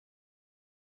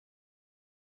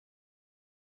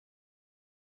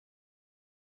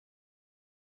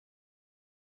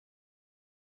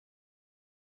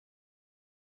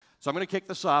So I'm going to kick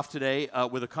this off today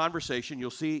with a conversation. You'll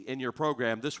see in your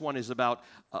program, this one is about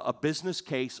a business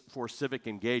case for civic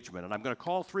engagement. And I'm going to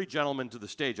call three gentlemen to the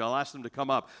stage. I'll ask them to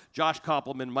come up. Josh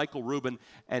Kopelman, Michael Rubin,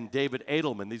 and David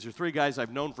Adelman. These are three guys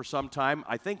I've known for some time.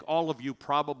 I think all of you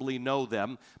probably know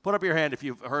them. Put up your hand if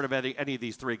you've heard of any of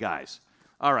these three guys.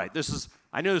 All right,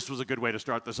 I knew this was a good way to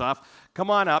start this off. Come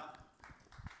on up.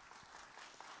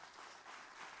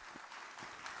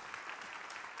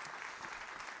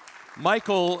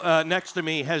 Michael, next to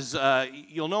me,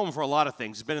 you'll know him for a lot of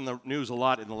things. He's been in the news a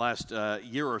lot in the last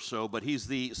year or so, but he's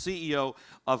the CEO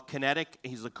of Kynetic.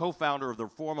 He's the co-founder of the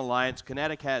Reform Alliance.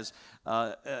 Kynetic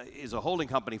is a holding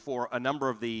company for a number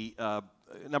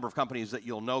of companies that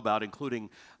you'll know about,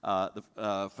 including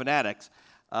the Fanatics.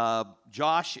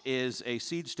 Josh is a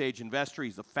seed stage investor.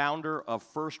 He's the founder of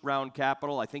First Round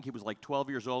Capital. I think he was like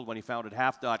 12 years old when he founded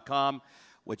Half.com,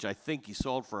 which I think he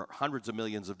sold for hundreds of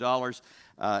millions of dollars.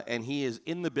 And he is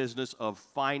in the business of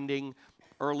finding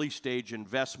early-stage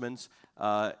investments,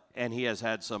 and he has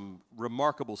had some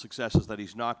remarkable successes that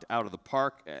he's knocked out of the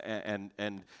park,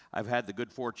 and I've had the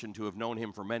good fortune to have known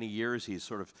him for many years. He's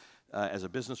sort of, as a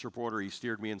business reporter, he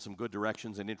steered me in some good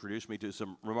directions and introduced me to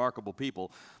some remarkable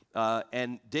people.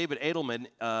 And David Adelman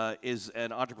is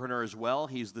an entrepreneur as well.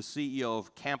 He's the CEO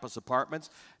of Campus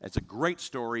Apartments. It's a great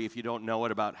story, if you don't know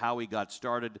it, about how he got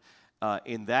started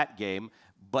in that game.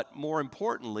 But more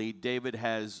importantly, David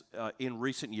has, in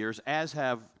recent years, as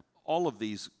have all of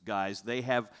these guys, they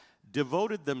have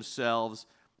devoted themselves,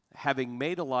 having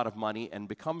made a lot of money and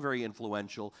become very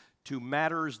influential, to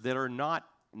matters that are not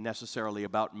necessarily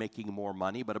about making more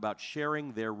money, but about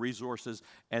sharing their resources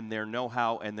and their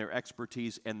know-how and their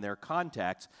expertise and their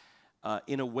contacts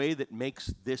in a way that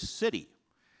makes this city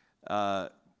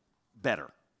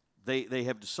better. They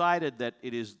have decided that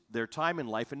it is their time in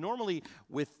life, and normally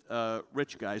with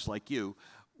rich guys like you,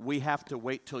 we have to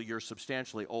wait till you're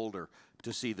substantially older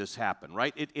to see this happen,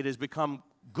 right? It has become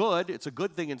good. It's a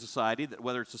good thing in society, that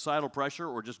whether it's societal pressure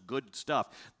or just good stuff,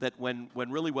 that when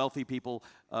really wealthy people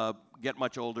get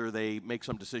much older, they make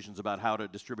some decisions about how to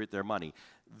distribute their money.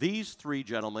 These three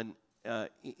gentlemen,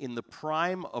 in the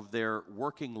prime of their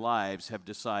working lives, have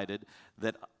decided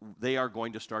that they are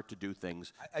going to start to do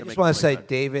things. I just want to say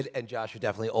David and Josh are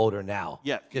definitely older now.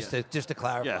 Yeah. Just to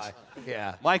clarify. Yes.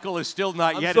 Yeah. Michael is still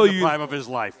not yet in the prime of his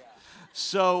life.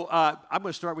 So I'm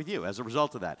going to start with you as a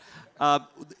result of that.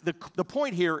 The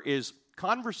point here is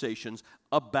conversations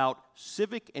about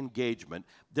civic engagement.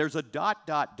 There's a ...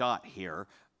 here,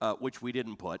 which we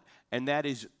didn't put, and that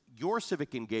is your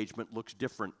civic engagement looks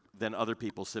different than other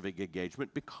people's civic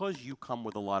engagement because you come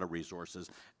with a lot of resources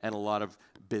and a lot of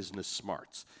business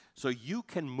smarts. So you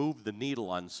can move the needle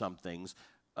on some things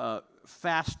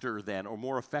faster than or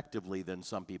more effectively than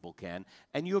some people can,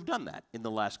 and you have done that in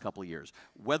the last couple of years.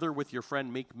 Whether with your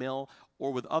friend Meek Mill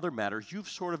or with other matters, you've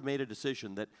sort of made a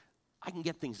decision that I can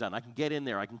get things done. I can get in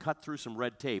there. I can cut through some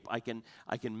red tape. I can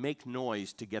make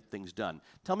noise to get things done.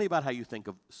 Tell me about how you think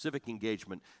of civic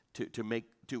engagement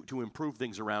to improve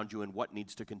things around you and what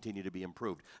needs to continue to be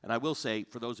improved. And I will say,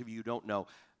 for those of you who don't know,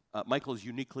 Michael is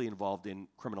uniquely involved in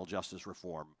criminal justice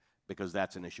reform because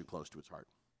that's an issue close to his heart.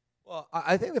 Well,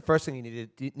 I think the first thing you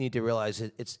need to realize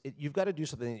is you've got to do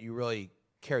something that you really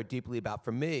care deeply about.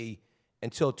 For me,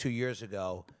 until 2 years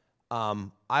ago,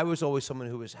 I was always someone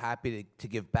who was happy to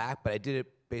give back, but I did it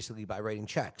basically by writing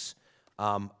checks.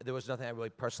 There was nothing I really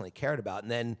personally cared about.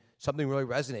 And then something really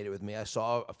resonated with me. I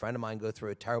saw a friend of mine go through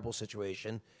a terrible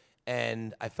situation,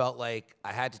 and I felt like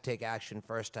I had to take action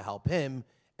first to help him.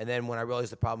 And then when I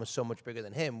realized the problem was so much bigger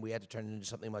than him, we had to turn it into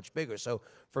something much bigger. So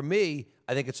for me,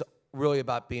 I think it's really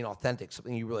about being authentic,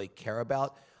 something you really care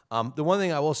about. The one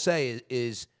thing I will say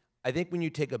is I think when you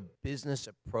take a business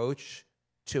approach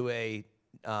to a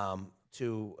problem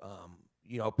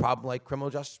like criminal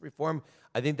justice reform,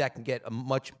 I think that can get a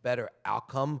much better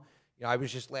outcome. You know, I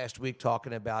was just last week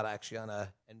talking about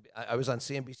I was on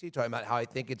CNBC talking about how I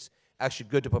think it's actually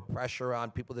good to put pressure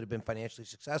on people that have been financially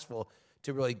successful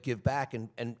to really give back, and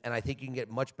I think you can get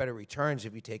much better returns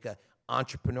if you take a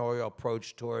entrepreneurial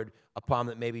approach toward a problem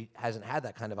that maybe hasn't had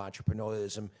that kind of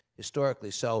entrepreneurialism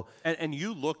historically. So, and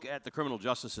you look at the criminal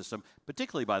justice system,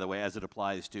 particularly, by the way, as it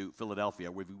applies to Philadelphia,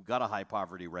 where we've got a high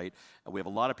poverty rate, and we have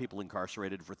a lot of people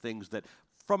incarcerated for things that,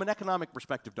 from an economic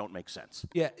perspective, don't make sense.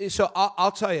 Yeah. So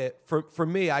I'll tell you, for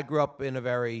me, I grew up in a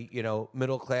very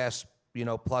middle class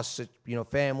plus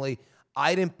family.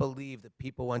 I didn't believe that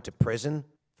people went to prison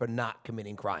for not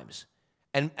committing crimes,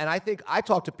 and I think I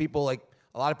talk to people like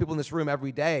a lot of people in this room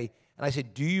every day, and I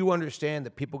said, do you understand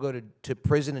that people go to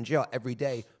prison and jail every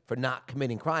day for not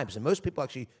committing crimes? And most people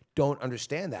actually don't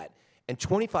understand that. And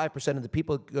 25% of the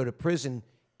people go to prison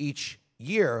each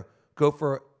year go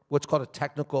for what's called a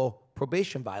technical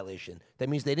probation violation. That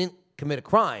means they didn't commit a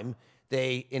crime.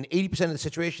 They, in 80% of the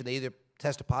situation, they either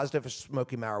tested positive for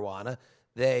smoking marijuana,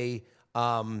 they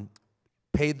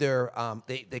paid their,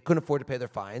 they couldn't afford to pay their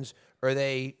fines, or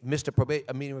they missed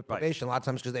a meeting with probation. A lot of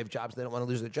times because they have jobs, they don't want to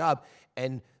lose their job.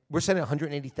 And we're sending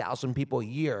 180,000 people a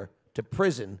year to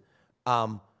prison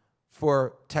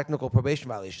for technical probation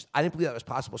violations. I didn't believe that was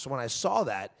possible. So when I saw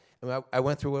that, and I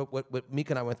went through what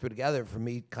Meek and I went through together, for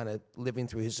me kind of living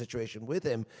through his situation with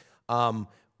him, I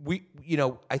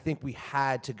think we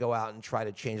had to go out and try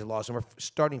to change the laws. And we're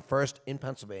starting first in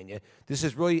Pennsylvania. This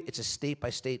is really, it's a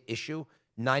state-by-state issue.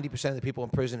 90% of the people in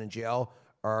prison and jail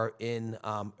are in,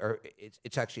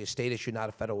 it's actually a state issue, not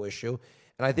a federal issue.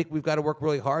 And I think we've got to work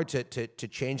really hard to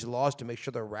change the laws to make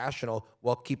sure they're rational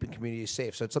while keeping communities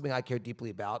safe. So it's something I care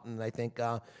deeply about, and I think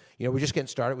we're just getting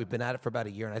started. We've been at it for about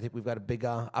a year, and I think we've got a big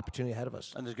opportunity ahead of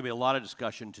us. And there's going to be a lot of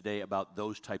discussion today about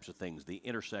those types of things, the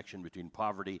intersection between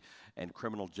poverty and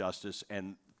criminal justice,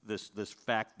 and this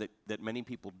fact that many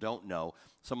people don't know.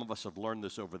 Some of us have learned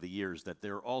this over the years, that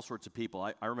there are all sorts of people.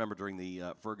 I remember during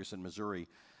the Ferguson, Missouri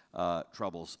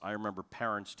troubles, I remember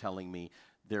parents telling me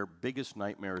their biggest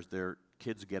nightmare is their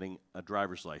kids getting a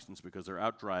driver's license because they're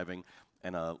out driving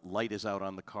and a light is out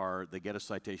on the car, they get a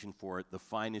citation for it, the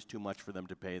fine is too much for them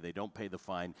to pay, they don't pay the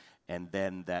fine, and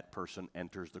then that person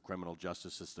enters the criminal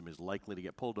justice system, is likely to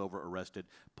get pulled over, arrested,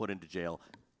 put into jail.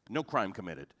 No crime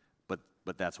committed,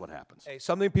 but that's what happens. Hey,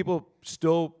 something people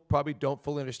still probably don't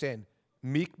fully understand.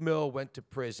 Meek Mill went to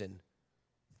prison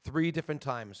 3 different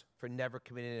times for never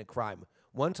committing a crime.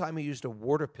 One time he used a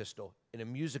water pistol in a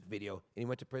music video, and he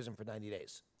went to prison for 90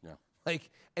 days. Yeah.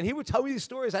 And he would tell me these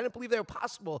stories. I didn't believe they were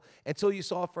possible until you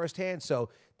saw it firsthand. So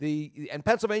and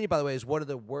Pennsylvania, by the way, is one of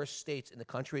the worst states in the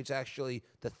country. It's actually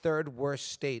the 3rd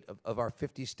worst state of our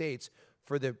 50 states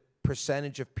for the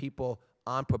percentage of people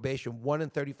on probation. 1 in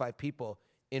 35 people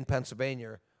in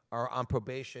Pennsylvania are on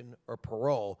probation or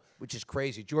parole, which is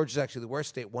crazy. Georgia's actually the worst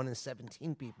state, 1 in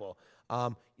 17 people.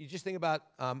 You just think about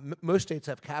most states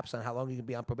have caps on how long you can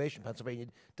be on probation. Pennsylvania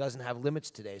doesn't have limits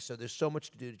today, so there's so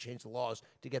much to do to change the laws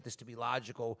to get this to be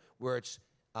logical, where it's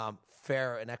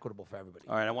fair and equitable for everybody.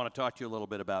 All right, I want to talk to you a little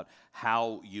bit about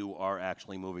how you are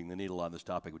actually moving the needle on this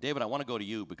topic. David, I want to go to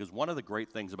you because one of the great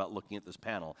things about looking at this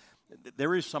panel,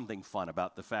 there is something fun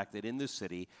about the fact that in this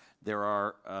city there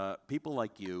are people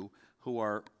like you who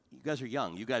are, you guys are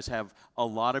young. You guys have a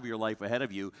lot of your life ahead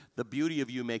of you. The beauty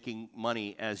of you making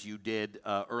money as you did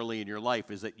early in your life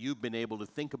is that you've been able to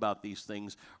think about these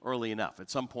things early enough. At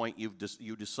some point,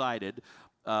 you decided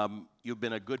you've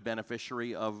been a good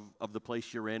beneficiary of the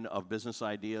place you're in, of business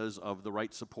ideas, of the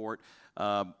right support,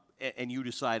 and you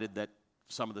decided that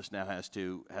some of this now has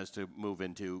to move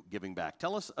into giving back.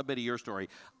 Tell us a bit of your story.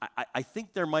 I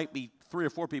think there might be 3 or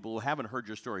 4 people who haven't heard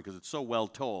your story because it's so well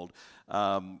told,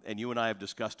 and you and I have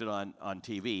discussed it on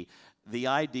TV. The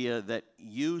idea that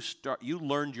you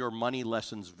learned your money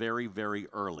lessons very, very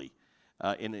early,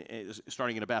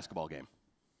 starting in a basketball game.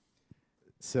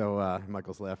 So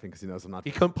Michael's laughing because he knows I'm not.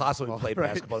 He couldn't possibly play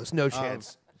basketball. There's no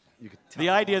chance. The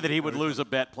idea that he would lose a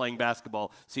bet playing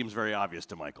basketball seems very obvious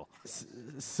to Michael.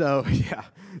 So, yeah.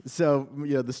 So,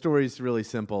 the story's really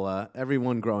simple.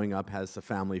 Everyone growing up has a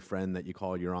family friend that you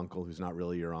call your uncle who's not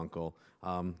really your uncle.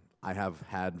 I have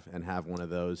had and have one of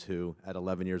those who, at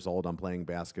 11 years old, I'm playing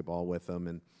basketball with him,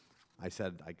 and I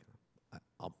said,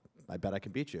 I bet I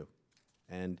can beat you.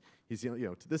 And he's,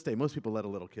 to this day, most people let a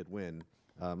little kid win.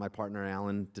 My partner,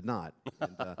 Alan, did not.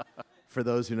 And, for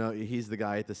those who know, he's the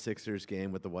guy at the Sixers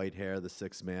game with the white hair, the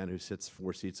 6th man who sits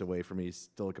 4 seats away from me. He's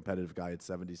still a competitive guy at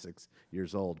 76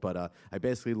 years old. But I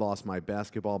basically lost my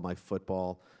basketball, my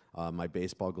football, my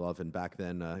baseball glove, and back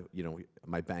then,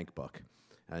 my bank book.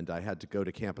 And I had to go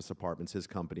to Campus Apartments, his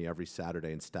company, every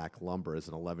Saturday and stack lumber as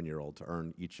an 11-year-old to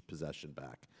earn each possession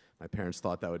back. My parents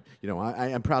thought that would,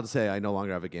 I'm proud to say I no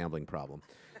longer have a gambling problem.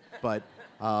 But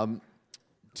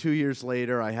 2 years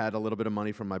later, I had a little bit of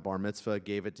money from my bar mitzvah,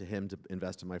 gave it to him to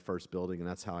invest in my first building, and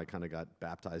that's how I kind of got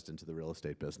baptized into the real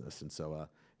estate business. And so,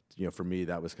 for me,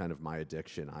 that was kind of my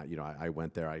addiction. I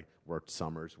went there. I worked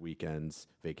summers, weekends,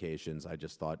 vacations. I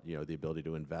just thought, the ability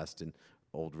to invest in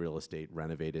old real estate,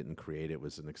 renovate it, and create it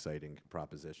was an exciting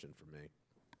proposition for me.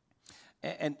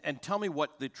 And tell me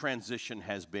what the transition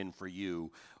has been for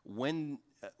you. When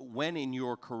in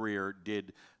your career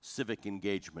did civic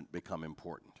engagement become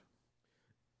important?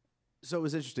 So it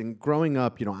was interesting. Growing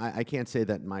up, I can't say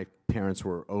that my parents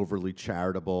were overly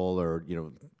charitable or,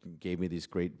 gave me these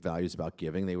great values about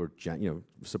giving. They were,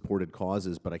 supported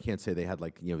causes, but I can't say they had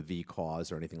the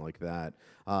cause or anything like that.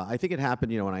 I think it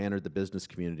happened, when I entered the business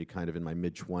community kind of in my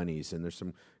mid-20s, and there's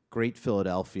some great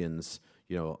Philadelphians,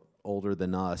 older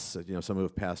than us, some who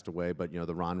have passed away, but,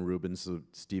 the Ron Rubins, the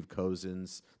Steve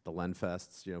Cozens, the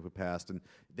Lenfests, who passed, and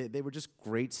they were just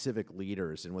great civic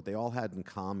leaders, and what they all had in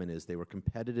common is they were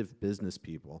competitive business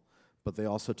people, but they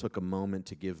also took a moment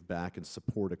to give back and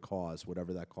support a cause,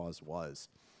 whatever that cause was.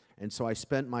 And so I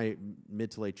spent my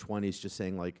mid to late 20s just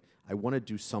saying, I want to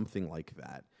do something like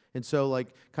that. And so,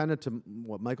 kind of to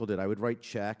what Michael did, I would write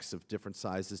checks of different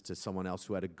sizes to someone else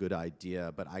who had a good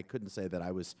idea, but I couldn't say that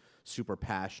I was super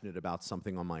passionate about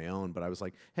something on my own, but I was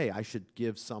like, hey, I should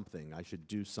give something, I should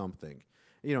do something.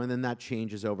 And then that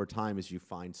changes over time as you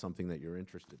find something that you're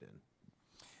interested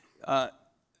in.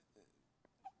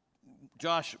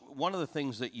 Josh, one of the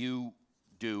things that you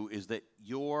do is that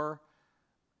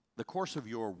the course of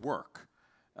your work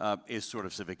is sort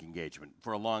of civic engagement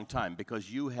for a long time, because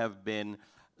you have been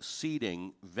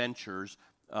seeding ventures,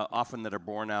 often that are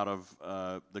born out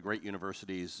of the great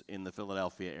universities in the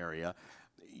Philadelphia area.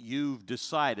 You've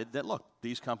decided that, look,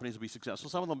 these companies will be successful.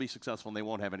 Some of them will be successful and they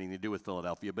won't have anything to do with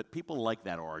Philadelphia, but people like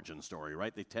that origin story,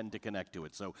 right? They tend to connect to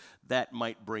it. So that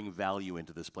might bring value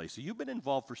into this place. So you've been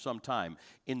involved for some time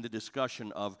in the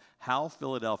discussion of how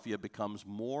Philadelphia becomes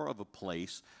more of a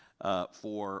place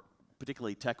for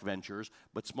particularly tech ventures,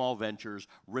 but small ventures,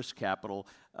 risk capital.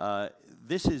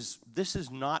 This is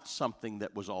not something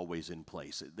that was always in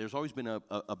place. There's always been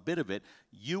a bit of it.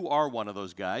 You are one of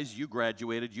those guys. You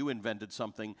graduated. You invented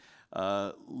something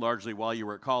largely while you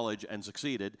were at college and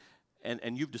succeeded,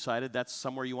 and you've decided that's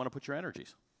somewhere you want to put your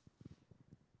energies.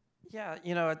 Yeah,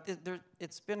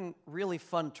 it's been really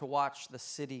fun to watch the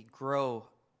city grow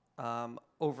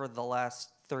over the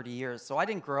last 30 years. So I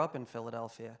didn't grow up in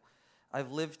Philadelphia.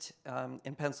 I've lived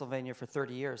in Pennsylvania for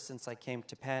 30 years since I came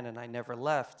to Penn, and I never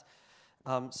left.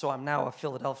 So I'm now a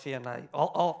Philadelphian.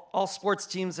 All sports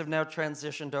teams have now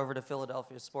transitioned over to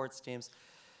Philadelphia sports teams.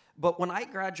 But when I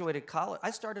graduated college,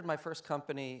 I started my first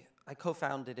company. I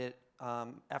co-founded it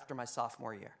after my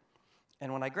sophomore year.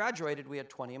 And when I graduated, we had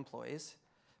 20 employees,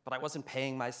 but I wasn't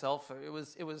paying myself. It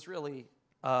was really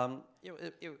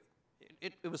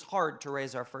it was hard to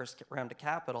raise our first round of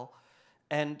capital,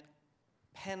 and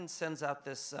Penn sends out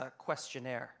this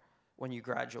questionnaire when you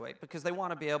graduate, because they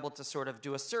want to be able to sort of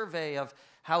do a survey of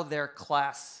how their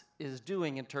class is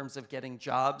doing in terms of getting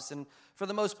jobs. And for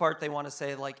the most part, they want to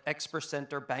say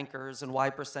X% are bankers and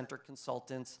Y% are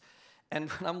consultants. And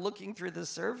when I'm looking through the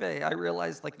survey, I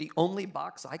realized the only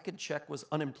box I could check was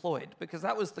unemployed, because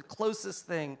that was the closest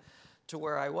thing to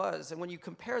where I was. And when you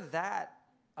compare that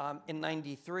in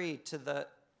 '93 to the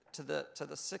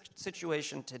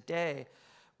situation today,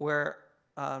 where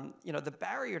the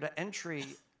barrier to entry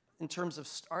in terms of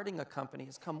starting a company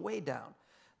has come way down.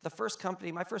 My first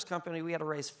company, we had to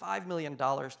raise $5 million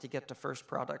to get to first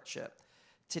product ship.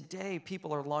 Today,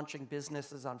 people are launching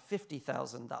businesses on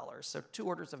 $50,000, so 2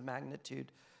 orders of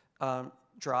magnitude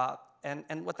drop.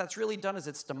 And what that's really done is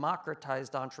it's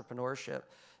democratized entrepreneurship.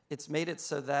 It's made it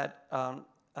so that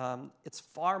it's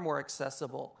far more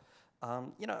accessible.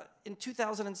 In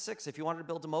 2006, if you wanted to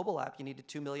build a mobile app, you needed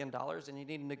 $2 million, and you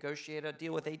needed to negotiate a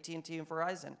deal with AT&T and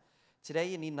Verizon. Today,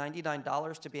 you need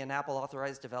 $99 to be an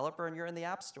Apple-authorized developer, and you're in the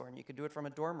App Store, and you can do it from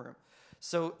a dorm room.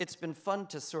 So it's been fun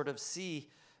to sort of see,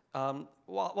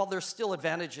 while there's still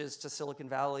advantages to Silicon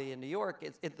Valley and New York,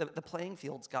 the playing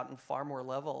field's gotten far more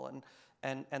level,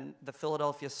 and the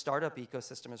Philadelphia startup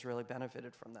ecosystem has really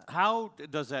benefited from that. How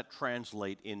does that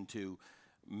translate into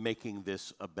making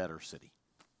this a better city?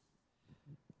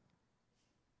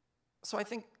 So I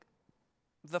think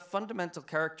the fundamental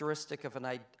characteristic of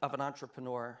an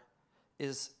entrepreneur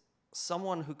is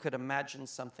someone who could imagine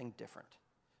something different,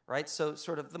 right? So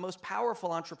sort of the most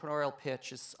powerful entrepreneurial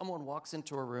pitch is someone walks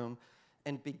into a room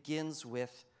and begins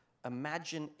with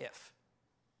imagine if.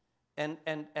 And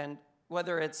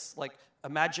whether it's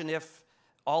imagine if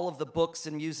all of the books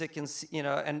and music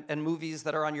and movies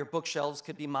that are on your bookshelves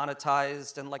could be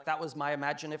monetized, and that was my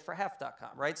imagine if for hef.com,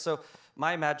 right? So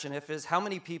my imagine if is, how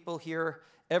many people here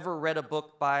ever read a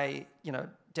book by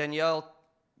Danielle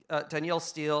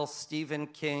Steele, Stephen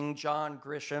King, John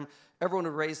Grisham? Everyone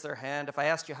would raise their hand. If I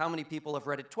asked you how many people have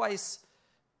read it twice,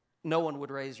 no one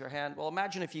would raise your hand. Well,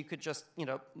 imagine if you could just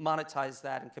monetize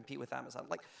that and compete with Amazon.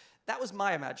 That was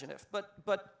my imagine if, but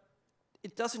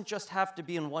it doesn't just have to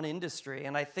be in one industry.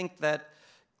 And I think that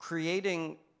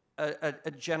creating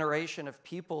a generation of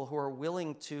people who are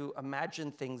willing to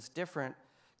imagine things different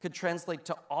could translate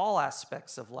to all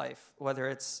aspects of life, whether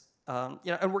it's,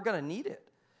 and we're going to need it.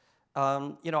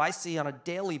 I see on a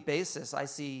daily basis, I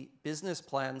see business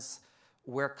plans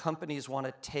where companies want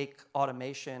to take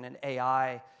automation and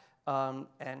AI,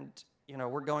 and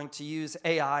we're going to use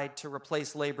AI to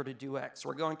replace labor to do X.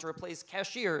 We're going to replace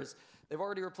cashiers. They've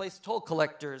already replaced toll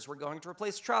collectors. We're going to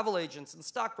replace travel agents and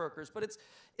stockbrokers. But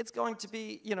it's going to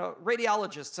be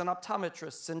radiologists and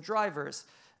optometrists and drivers,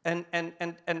 and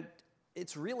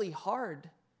it's really hard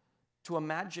to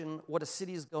imagine what a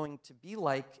city is going to be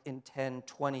like in 10,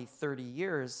 20, 30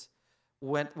 years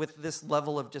with this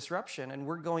level of disruption. And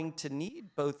we're going to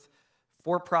need both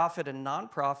for-profit and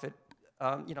non-profit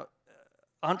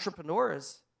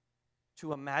entrepreneurs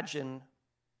to imagine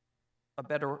a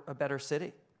better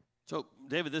city. So,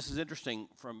 David, this is interesting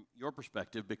from your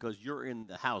perspective because you're in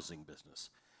the housing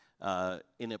business.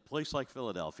 In a place like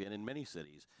Philadelphia and in many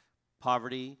cities,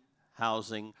 poverty,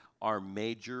 housing are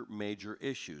major, major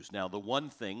issues. Now, the one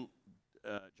thing,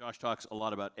 Josh talks a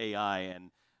lot about AI and,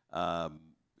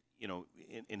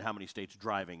 in how many states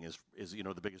driving is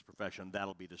the biggest profession.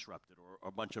 That'll be disrupted, or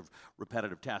a bunch of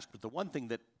repetitive tasks. But the one thing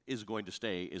that is going to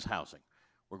stay is housing.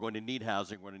 We're going to need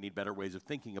housing. We're going to need better ways of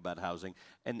thinking about housing.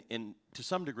 And to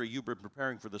some degree, you've been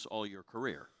preparing for this all your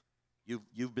career.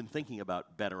 You've been thinking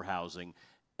about better housing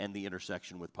and the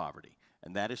intersection with poverty.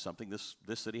 And that is something this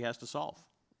city has to solve.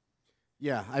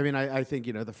 Yeah, I mean, I think,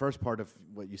 the first part of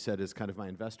what you said is kind of my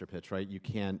investor pitch, right? You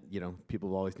can't,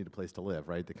 people always need a place to live,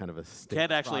 right? The kind of a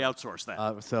can't actually outsource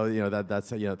that. So,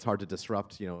 that's, it's hard to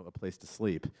disrupt, a place to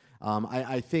sleep.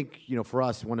 I think, for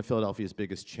us, one of Philadelphia's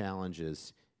biggest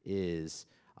challenges is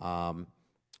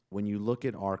when you look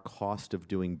at our cost of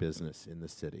doing business in the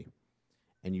city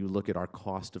and you look at our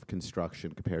cost of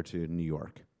construction compared to New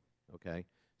York, okay?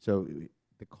 So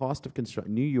the cost of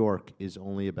construction, New York is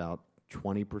only about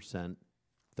 20%,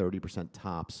 30%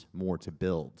 tops more to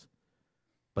build,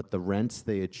 but the rents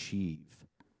they achieve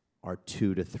are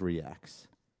 2 to 3x.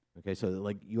 Okay, so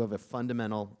you have a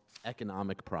fundamental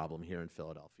economic problem here in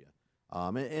Philadelphia,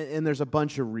 and there's a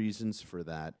bunch of reasons for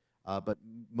that, but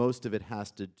most of it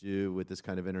has to do with this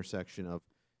kind of intersection of,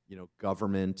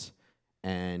 government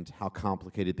and how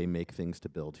complicated they make things to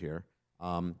build here.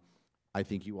 I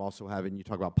think you also have, and you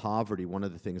talk about poverty, one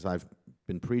of the things I've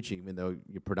been preaching, even though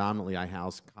predominantly I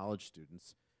house college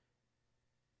students,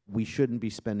 we shouldn't be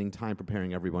spending time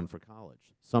preparing everyone for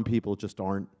college. Some people just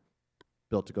aren't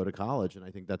built to go to college, and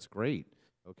I think that's great,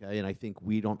 okay? And I think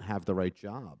we don't have the right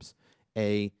jobs.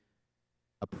 A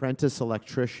apprentice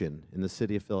electrician in the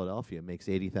city of Philadelphia makes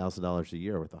 $80,000 a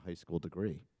year with a high school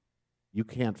degree. You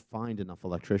can't find enough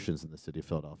electricians in the city of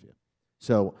Philadelphia.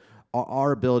 So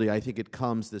our ability, I think it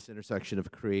comes this intersection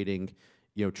of creating,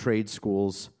 trade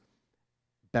schools,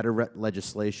 better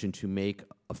legislation to make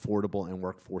affordable and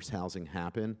workforce housing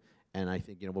happen. And I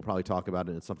think, we'll probably talk about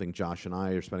it. It's something Josh and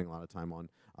I are spending a lot of time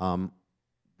on.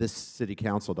 This city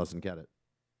council doesn't get it.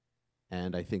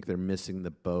 And I think they're missing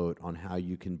the boat on how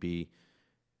you can be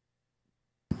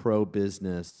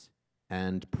pro-business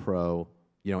and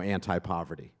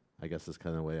anti-poverty, I guess is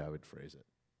kind of the way I would phrase it.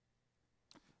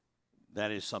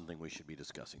 That is something we should be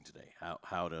discussing today.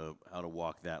 How to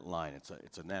walk that line.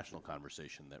 It's a national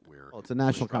conversation that we're. Well, it's a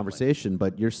national conversation,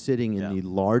 but you're sitting in the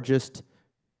largest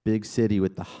big city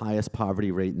with the highest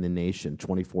poverty rate in the nation,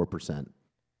 24%.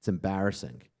 It's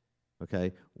embarrassing.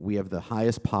 Okay, we have the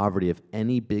highest poverty of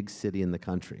any big city in the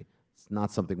country. It's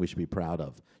not something we should be proud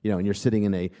of. And you're sitting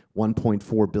in a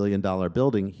 $1.4 billion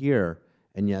building here,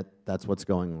 and yet that's what's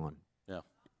going on.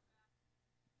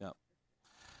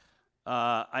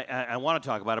 I want to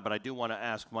talk about it, but I do want to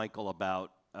ask Michael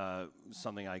about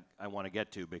something I want to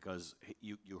get to because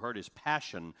you heard his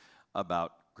passion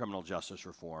about criminal justice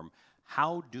reform.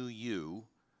 How do you,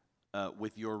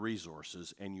 with your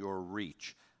resources and your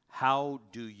reach, how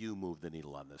do you move the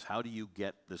needle on this? How do you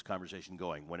get this conversation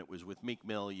going? When it was with Meek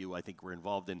Mill, I think, were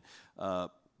involved in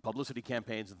publicity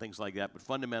campaigns and things like that, but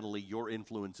fundamentally your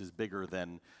influence is bigger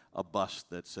than a bus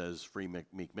that says Free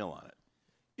Meek Mill on it.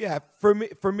 Yeah, for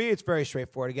me, it's very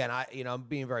straightforward. Again, I'm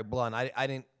being very blunt. I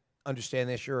didn't understand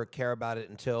this or care about it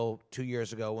until 2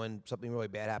 years ago when something really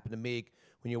bad happened to Meek.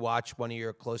 When you watch one of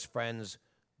your close friends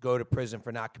go to prison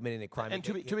for not committing a crime. And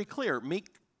to be clear,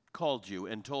 Meek called you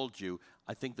and told you,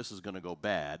 I think this is going to go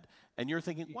bad. And you're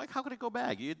thinking, why? How could it go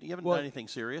bad? You haven't done anything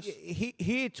serious.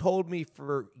 He had told me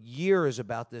for years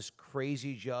about this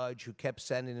crazy judge who kept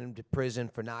sending him to prison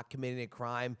for not committing a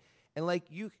crime. And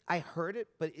I heard it,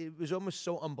 but it was almost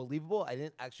so unbelievable. I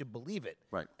didn't actually believe it.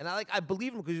 Right. And I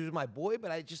believe him because he was my boy,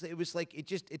 but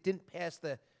it didn't pass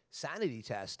the sanity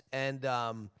test. And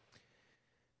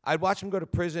I'd watched him go to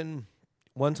prison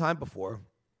one time before,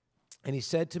 And he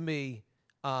said to me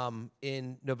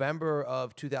in November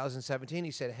of 2017,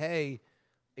 he said, hey,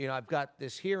 I've got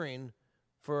this hearing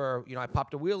for, I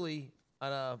popped a wheelie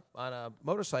on a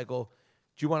motorcycle.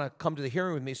 Do you want to come to the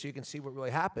hearing with me so you can see what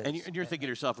really happened? And you're thinking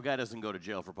to yourself, a guy doesn't go to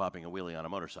jail for popping a wheelie on a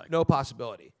motorcycle. No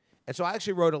possibility. And so I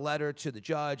actually wrote a letter to the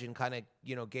judge and kind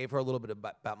of, gave her a little bit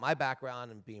about my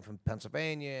background and being from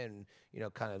Pennsylvania and,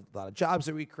 kind of a lot of jobs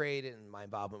that we created and my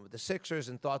involvement with the Sixers,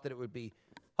 and thought that it would be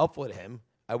helpful to him.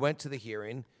 I went to the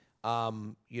hearing.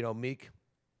 Meek,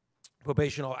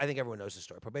 probation, I think everyone knows the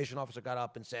story. Probation officer got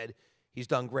up and said, he's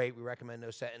done great. We recommend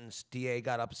no sentence. DA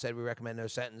got up and said, we recommend no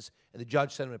sentence. And the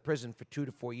judge sent him to prison for 2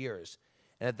 to 4 years.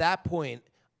 And at that point,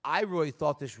 I really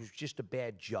thought this was just a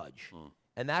bad judge.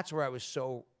 And that's where I was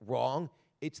so wrong.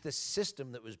 It's the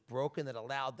system that was broken that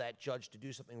allowed that judge to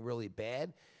do something really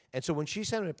bad. And so when she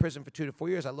sent him to prison for 2 to 4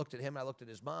 years, I looked at him, and I looked at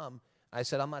his mom. I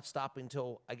said, I'm not stopping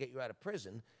until I get you out of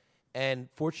prison. And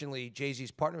fortunately,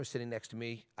 Jay-Z's partner was sitting next to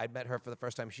me. I'd met her for the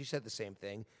first time. She said the same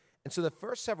thing. And so the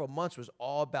first several months was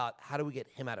all about how do we get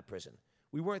him out of prison.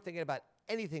 We weren't thinking about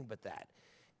anything but that.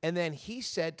 And then he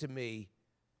said to me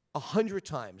 100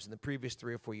 times in the previous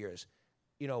 3 or 4 years,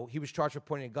 he was charged with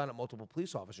pointing a gun at multiple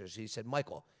police officers. He said,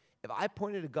 Michael, if I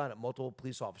pointed a gun at multiple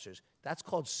police officers, that's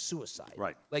called suicide.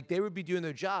 Right. Like, they would be doing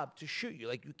their job to shoot you.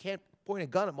 Like, you can't point a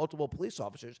gun at multiple police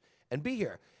officers and be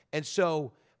here. And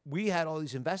so we had all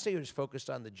these investigators focused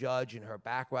on the judge and her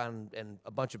background and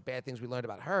a bunch of bad things we learned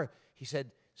about her. He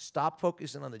said, stop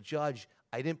focusing on the judge.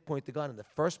 I didn't point the gun. And the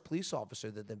first police officer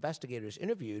that the investigators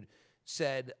interviewed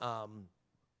said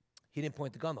he didn't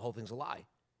point the gun. The whole thing's a lie.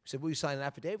 He said, will you sign an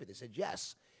affidavit? They said,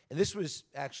 yes. And this was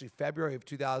actually February of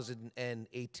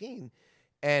 2018.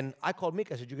 And I called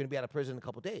Meek. I said, you're going to be out of prison in a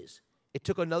couple days. It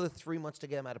took another 3 months to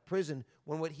get him out of prison,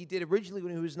 when what he did originally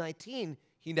when he was 19,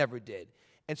 he never did.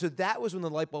 And so that was when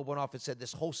the light bulb went off and said,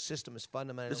 this whole system is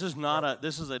fundamental. This is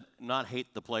not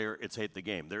hate the player, it's hate the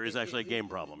game. There is actually a game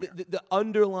problem here. The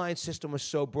underlying system was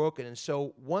so broken. And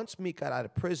so once Meek got out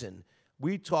of prison,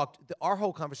 we talked, our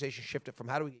whole conversation shifted from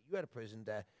how do we get you out of prison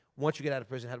to once you get out of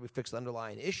prison, how do we fix the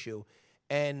underlying issue?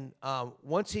 And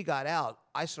once he got out,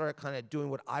 I started kind of doing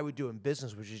what I would do in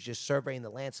business, which is just surveying the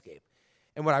landscape.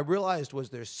 And what I realized was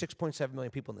there's 6.7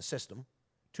 million people in the system,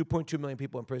 2.2 million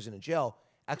people in prison and jail,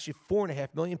 actually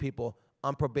 4.5 million people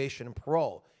on probation and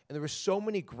parole. And there were so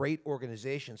many great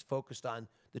organizations focused on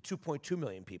the 2.2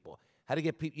 million people, how to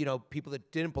get people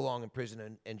that didn't belong in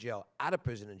prison and jail out of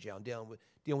prison and jail, and dealing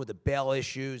with the bail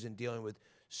issues and dealing with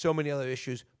so many other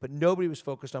issues, but nobody was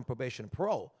focused on probation and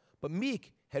parole. But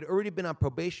Meek had already been on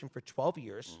probation for 12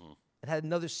 years and had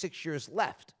another 6 years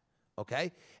left,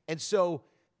 okay? And so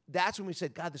that's when we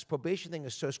said, God, this probation thing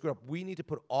is so screwed up. We need to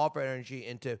put all of our energy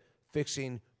into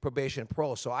fixing probation and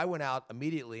parole. So I went out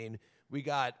immediately, and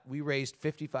we raised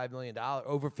 $55 million,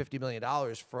 over $50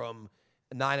 million from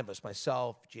 9 of us,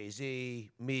 myself,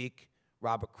 Jay-Z, Meek,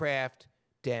 Robert Kraft,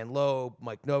 Dan Loeb,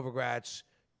 Mike Novogratz,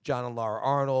 John and Laura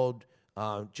Arnold,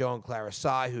 Joe and Clara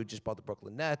Tsai, who just bought the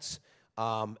Brooklyn Nets,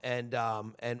 and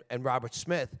Robert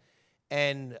Smith.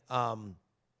 And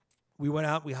we went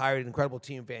out, we hired an incredible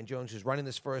team, Van Jones, who's running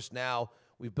this for us now.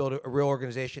 We've built a real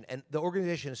organization, and the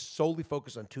organization is solely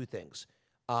focused on 2 things.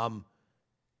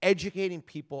 Educating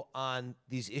people on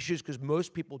these issues, because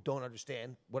most people don't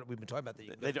understand what we've been talking about.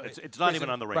 It's not even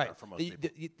on the radar for most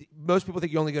people. Most people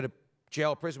think you only go to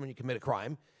jail or prison when you commit a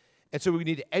crime. And so we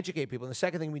need to educate people. And the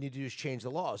second thing we need to do is change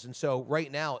the laws. And so right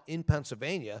now in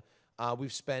Pennsylvania,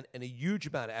 we've spent a huge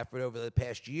amount of effort over the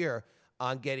past year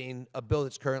on getting a bill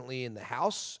that's currently in the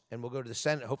House, and will go to the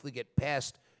Senate and hopefully get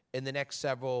passed in the next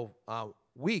several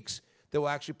weeks, that will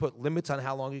actually put limits on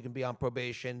how long you can be on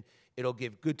probation. It'll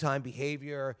give good time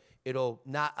behavior. It'll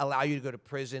not allow you to go to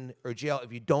prison or jail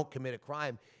if you don't commit a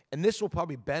crime. And this will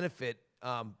probably benefit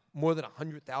more than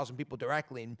 100,000 people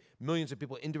directly and millions of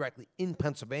people indirectly in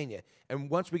Pennsylvania. And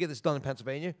once we get this done in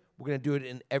Pennsylvania, we're going to do it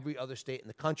in every other state in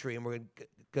the country, and we're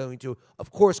going to, of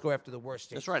course, go after the worst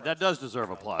states. That's right. That does deserve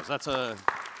applause. That's a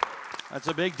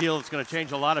big deal. It's going to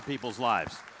change a lot of people's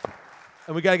lives.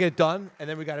 And we got to get it done, and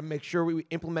then we got to make sure we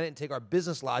implement it and take our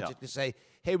business logic to say,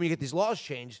 hey, when you get these laws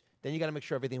changed, then you got to make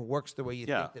sure everything works the way you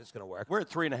think that it's going to work. We're at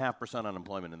 3.5%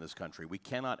 unemployment in this country. We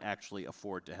cannot actually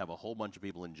afford to have a whole bunch of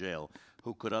people in jail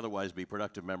who could otherwise be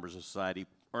productive members of society,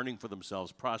 earning for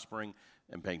themselves, prospering,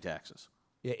 and paying taxes.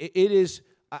 Yeah, it is.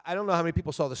 I don't know how many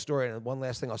people saw the story. And one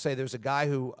last thing I'll say, there's a guy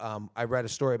who I read a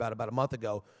story about a month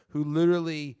ago, who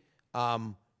literally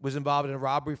was involved in a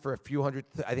robbery for a few hundred,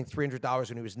 I think $300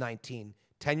 when he was 19.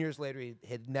 10 years later, he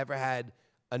had never had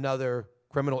another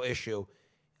criminal issue.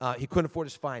 He couldn't afford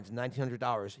his fines,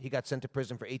 $1,900. He got sent to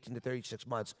prison for 18 to 36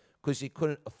 months because he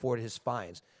couldn't afford his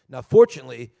fines. Now,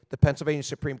 fortunately, the Pennsylvania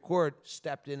Supreme Court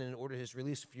stepped in and ordered his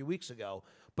release a few weeks ago.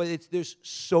 But there's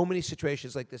so many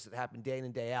situations like this that happen day in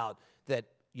and day out that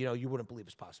you wouldn't believe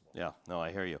is possible. Yeah, no,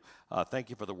 I hear you. Thank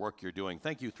you for the work you're doing.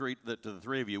 Thank you to the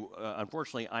three of you.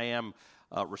 Unfortunately, I am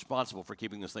responsible for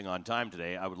keeping this thing on time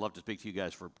today. I would love to speak to you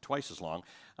guys for twice as long,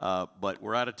 but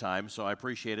we're out of time, so I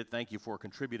appreciate it. Thank you for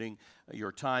contributing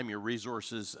your time, your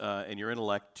resources, and your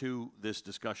intellect to this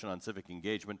discussion on civic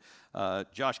engagement.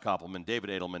 Josh Kopelman, David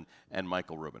Adelman, and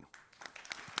Michael Rubin.